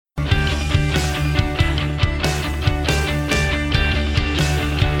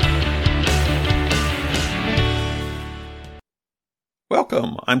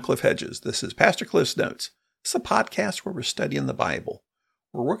Welcome. I'm Cliff Hedges. This is Pastor Cliff's Notes. This is a podcast where we're studying the Bible.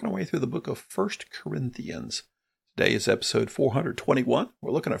 We're working our way through the book of 1 Corinthians. Today is episode 421.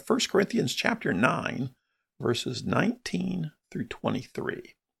 We're looking at 1 Corinthians chapter 9, verses 19 through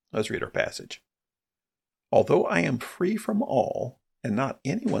 23. Let's read our passage. Although I am free from all and not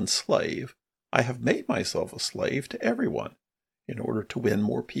anyone's slave, I have made myself a slave to everyone in order to win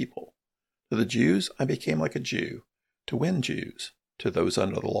more people. To the Jews, I became like a Jew to win Jews. To those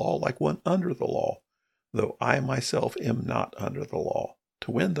under the law, like one under the law, though I myself am not under the law,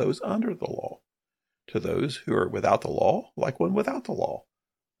 to win those under the law. To those who are without the law, like one without the law,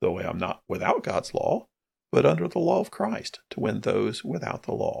 though I am not without God's law, but under the law of Christ, to win those without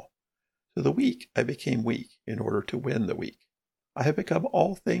the law. To the weak I became weak in order to win the weak. I have become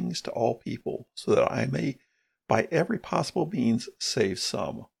all things to all people, so that I may by every possible means save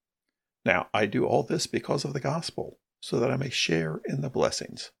some. Now I do all this because of the gospel, so that I may share in the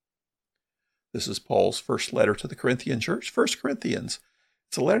blessings. This is Paul's first letter to the Corinthian church, 1 Corinthians.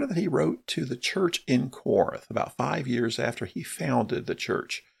 It's a letter that he wrote to the church in Corinth about 5 years after he founded the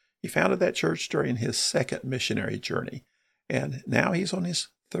church. He founded that church during his second missionary journey, and now he's on his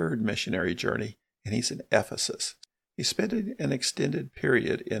third missionary journey, and he's in Ephesus. He spent an extended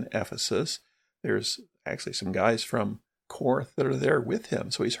period in Ephesus. There's actually some guys from Corinth that are there with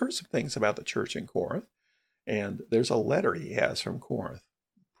him, so he's heard some things about the church in Corinth. And there's a letter he has from Corinth,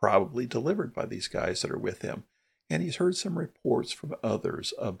 probably delivered by these guys that are with him. And he's heard some reports from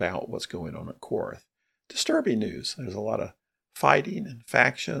others about what's going on at Corinth. Disturbing news. There's a lot of fighting and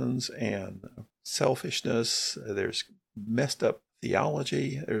factions and selfishness. There's messed up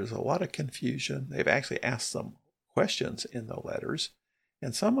theology. There's a lot of confusion. They've actually asked some questions in the letters.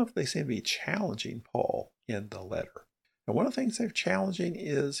 And some of they seem to be challenging Paul in the letter. And one of the things they're challenging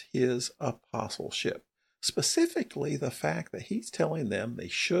is his apostleship. Specifically, the fact that he's telling them they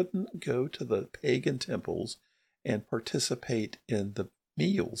shouldn't go to the pagan temples and participate in the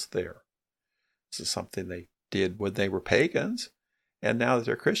meals there. This is something they did when they were pagans. And now that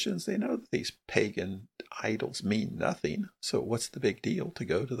they're Christians, they know that these pagan idols mean nothing. So what's the big deal to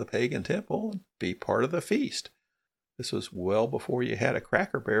go to the pagan temple and be part of the feast? This was well before you had a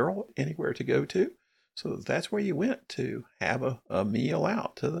Cracker Barrel anywhere to go to. So that's where you went to have a meal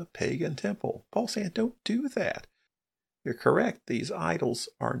out to the pagan temple. Paul's saying, don't do that. You're correct. These idols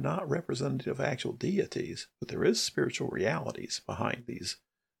are not representative of actual deities, but there is spiritual realities behind these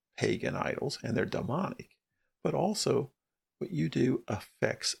pagan idols, and they're demonic. But also, what you do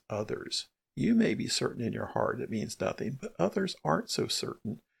affects others. You may be certain in your heart it means nothing, but others aren't so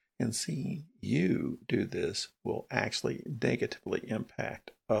certain, and seeing you do this will actually negatively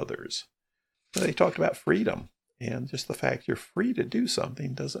impact others. They talked about freedom, and just the fact you're free to do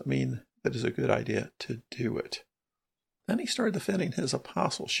something doesn't mean that it's a good idea to do it. Then he started defending his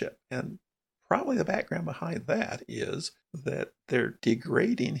apostleship, and probably the background behind that is that they're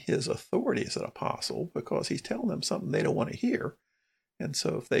degrading his authority as an apostle because he's telling them something they don't want to hear. And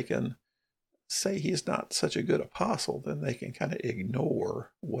so if they can say he's not such a good apostle, then they can kind of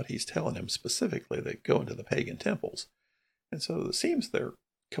ignore what he's telling them, specifically that go into the pagan temples. And so it seems their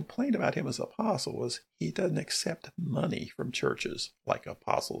complaint about him as apostle was he doesn't accept money from churches like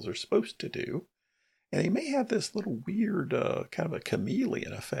apostles are supposed to do. And he may have this little weird kind of a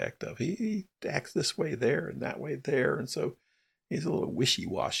chameleon effect of he acts this way there and that way there. And so he's a little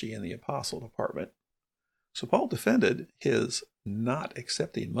wishy-washy in the apostle department. So Paul defended his not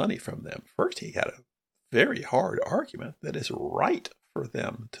accepting money from them. First, he had a very hard argument that it's right for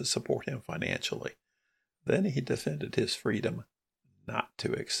them to support him financially. Then he defended his freedom not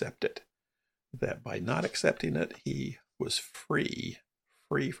to accept it. That by not accepting it, he was free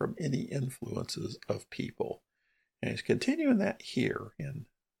from any influences of people. And he's continuing that here in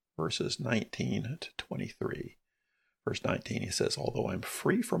verses 19 to 23. Verse 19, he says, although I'm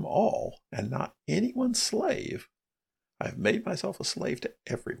free from all and not anyone's slave, I have made myself a slave to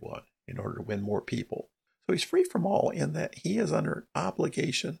everyone in order to win more people. So he's free from all in that he is under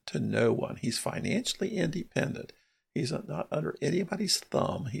obligation to no one. He's financially independent. He's not under anybody's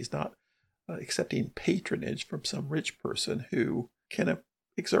thumb. He's not accepting patronage from some rich person who can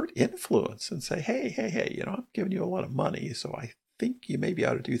exert influence and say, hey, I'm giving you a lot of money, so I think you maybe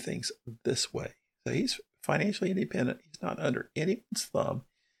ought to do things this way. So he's financially independent. He's not under anyone's thumb.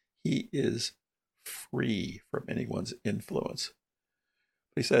 He is free from anyone's influence.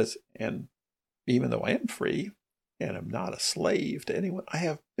 But he says, and even though I am free and am not a slave to anyone, I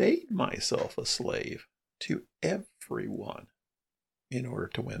have made myself a slave to everyone in order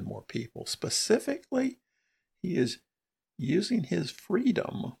to win more people. Specifically, he is using his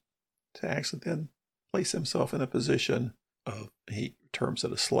freedom to actually then place himself in a position of, he terms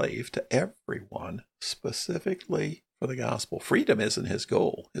it a slave, to everyone, specifically for the gospel. Freedom isn't his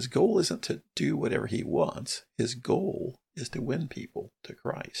goal. His goal isn't to do whatever he wants. His goal is to win people to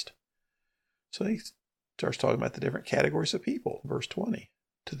Christ. So he starts talking about the different categories of people. Verse 20,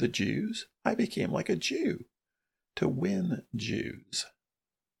 to the Jews, I became like a Jew to win Jews.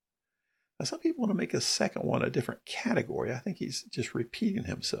 Now, some people want to make a second one a different category. I think he's just repeating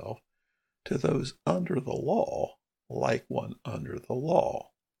himself. To those under the law, like one under the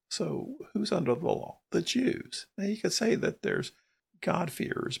law. So who's under the law? The Jews. Now you could say that there's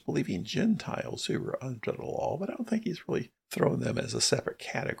God-fearers, believing Gentiles who are under the law, but I don't think he's really throwing them as a separate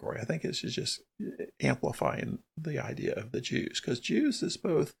category. I think it's just amplifying the idea of the Jews, because Jews is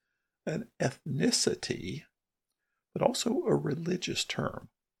both an ethnicity, but also a religious term.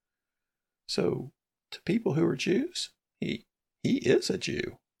 So to people who are Jews, he is a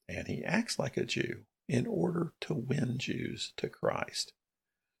Jew, and he acts like a Jew in order to win Jews to Christ.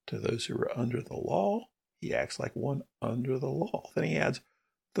 To those who are under the law, he acts like one under the law. Then he adds,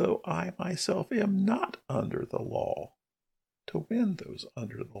 though I myself am not under the law, to win those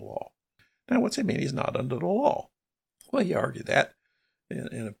under the law. Now, what's it mean he's not under the law? Well, he argued that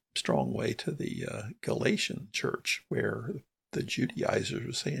in a strong way to the Galatian church, where the Judaizers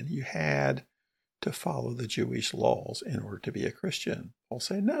were saying you had to follow the Jewish laws in order to be a Christian. Paul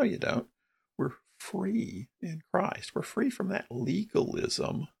said, no, you don't. We're free in Christ. We're free from that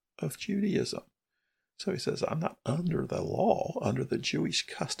legalism of Judaism. So he says, I'm not under the law, under the Jewish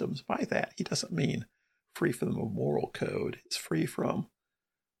customs. By that, he doesn't mean free from the moral code. It's free from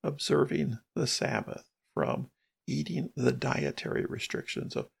observing the Sabbath, from eating the dietary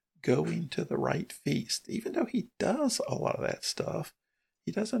restrictions of going to the right feast. Even though he does a lot of that stuff,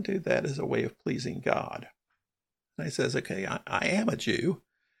 he doesn't do that as a way of pleasing God. And he says, okay, I am a Jew,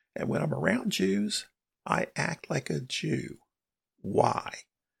 and when I'm around Jews, I act like a Jew. Why?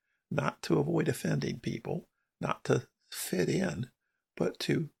 Not to avoid offending people, not to fit in, but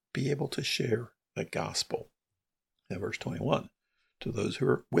to be able to share the gospel. And verse 21, to those who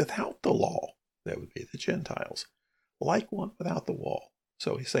are without the law, that would be the Gentiles, like one without the law.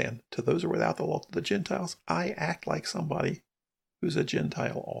 So he's saying, to those who are without the law, to the Gentiles, I act like somebody who's a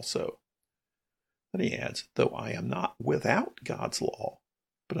Gentile also. Then he adds, though I am not without God's law,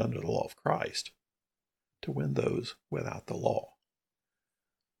 but under the law of Christ, to win those without the law.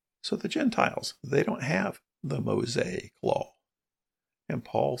 So the Gentiles, they don't have the Mosaic law. And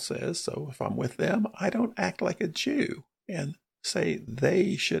Paul says, so if I'm with them, I don't act like a Jew and say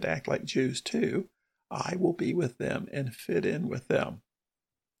they should act like Jews too. I will be with them and fit in with them.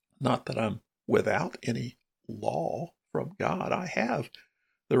 Not that I'm without any law from God. I have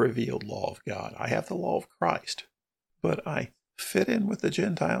the revealed law of God. I have the law of Christ. But I fit in with the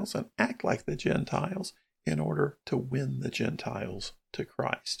Gentiles and act like the Gentiles in order to win the Gentiles to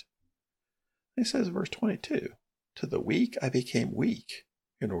Christ. He says, verse 22, to the weak I became weak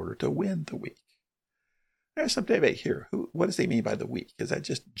in order to win the weak. There's some debate here. What does he mean by the weak? Is that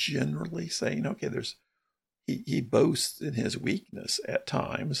just generally saying, okay, he boasts in his weakness at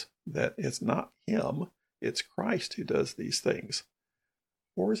times, that it's not him, it's Christ who does these things?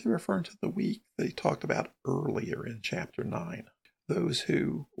 Or is he referring to the weak that he talked about earlier in chapter 9? Those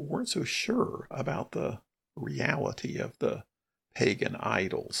who weren't so sure about the reality of the pagan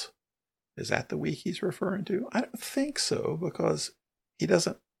idols. Is that the weak he's referring to? I don't think so, because he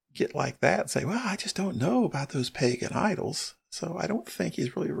doesn't get like that and say, well, I just don't know about those pagan idols. So I don't think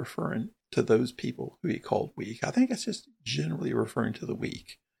he's really referring to those people who he called weak. I think it's just generally referring to the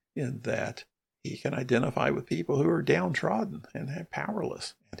weak, in that he can identify with people who are downtrodden and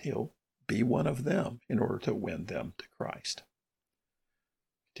powerless, and he'll be one of them in order to win them to Christ.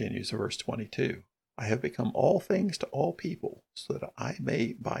 Continues in verse 22. I have become all things to all people, so that I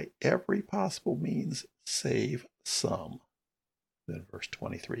may by every possible means save some. Then verse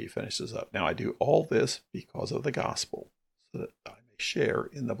 23 finishes up. Now I do all this because of the gospel, so that I may share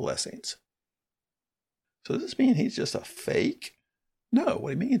in the blessings. So does this mean he's just a fake? No,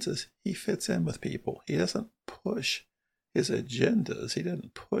 what he means is he fits in with people. He doesn't push his agendas. He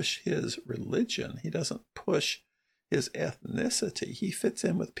doesn't push his religion. He doesn't push his ethnicity. He fits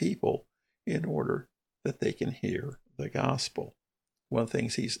in with people in order that they can hear the gospel. One of the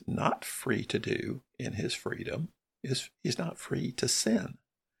things he's not free to do in his freedom is he's not free to sin.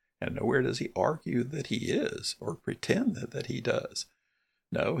 And nowhere does he argue that he is or pretend that he does.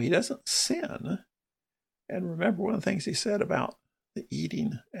 No, he doesn't sin. And remember one of the things he said about the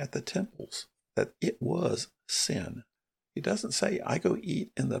eating at the temples, that it was sin. He doesn't say, I go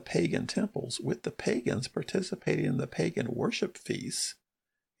eat in the pagan temples with the pagans participating in the pagan worship feasts.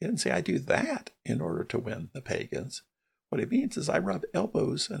 He didn't say, I do that in order to win the pagans. What he means is I rub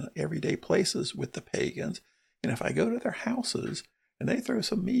elbows in everyday places with the pagans, and if I go to their houses and they throw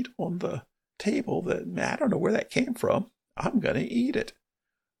some meat on the table that I don't know where that came from, I'm going to eat it.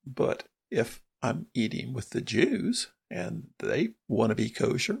 But if I'm eating with the Jews and they want to be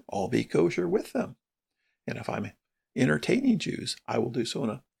kosher, I'll be kosher with them. And if I'm entertaining Jews, I will do so in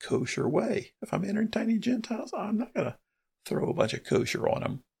a kosher way. If I'm entertaining Gentiles, I'm not going to throw a bunch of kosher on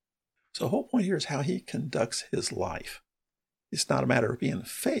them. So the whole point here is how he conducts his life. It's not a matter of being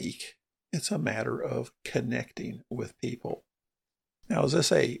fake. It's a matter of connecting with people. Now, is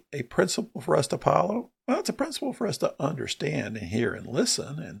this a principle for us to follow? Well, it's a principle for us to understand and hear and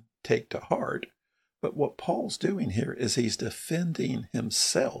listen and take to heart. But what Paul's doing here is he's defending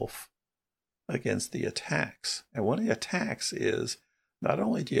himself against the attacks. And one of the attacks is not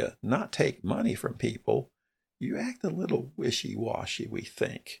only do you not take money from people, you act a little wishy-washy, we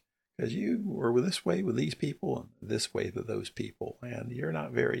think. Because you were this way with these people and this way with those people, and you're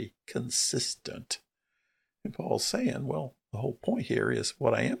not very consistent. And Paul's saying, well, the whole point here is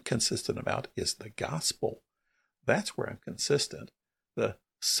what I am consistent about is the gospel. That's where I'm consistent. The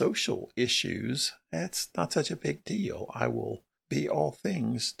social issues, that's not such a big deal. I will be all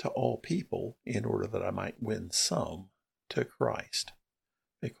things to all people in order that I might win some to Christ.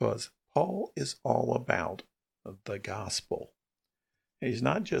 Because Paul is all about the gospel. He's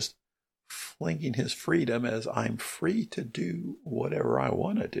not just flinging his freedom as I'm free to do whatever I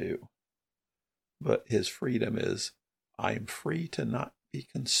want to do. But his freedom is I'm free to not be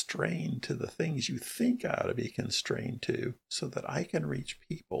constrained to the things you think I ought to be constrained to so that I can reach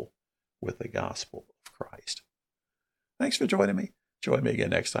people with the gospel of Christ. Thanks for joining me. Join me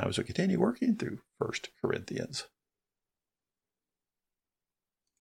again next time as we continue working through 1 Corinthians.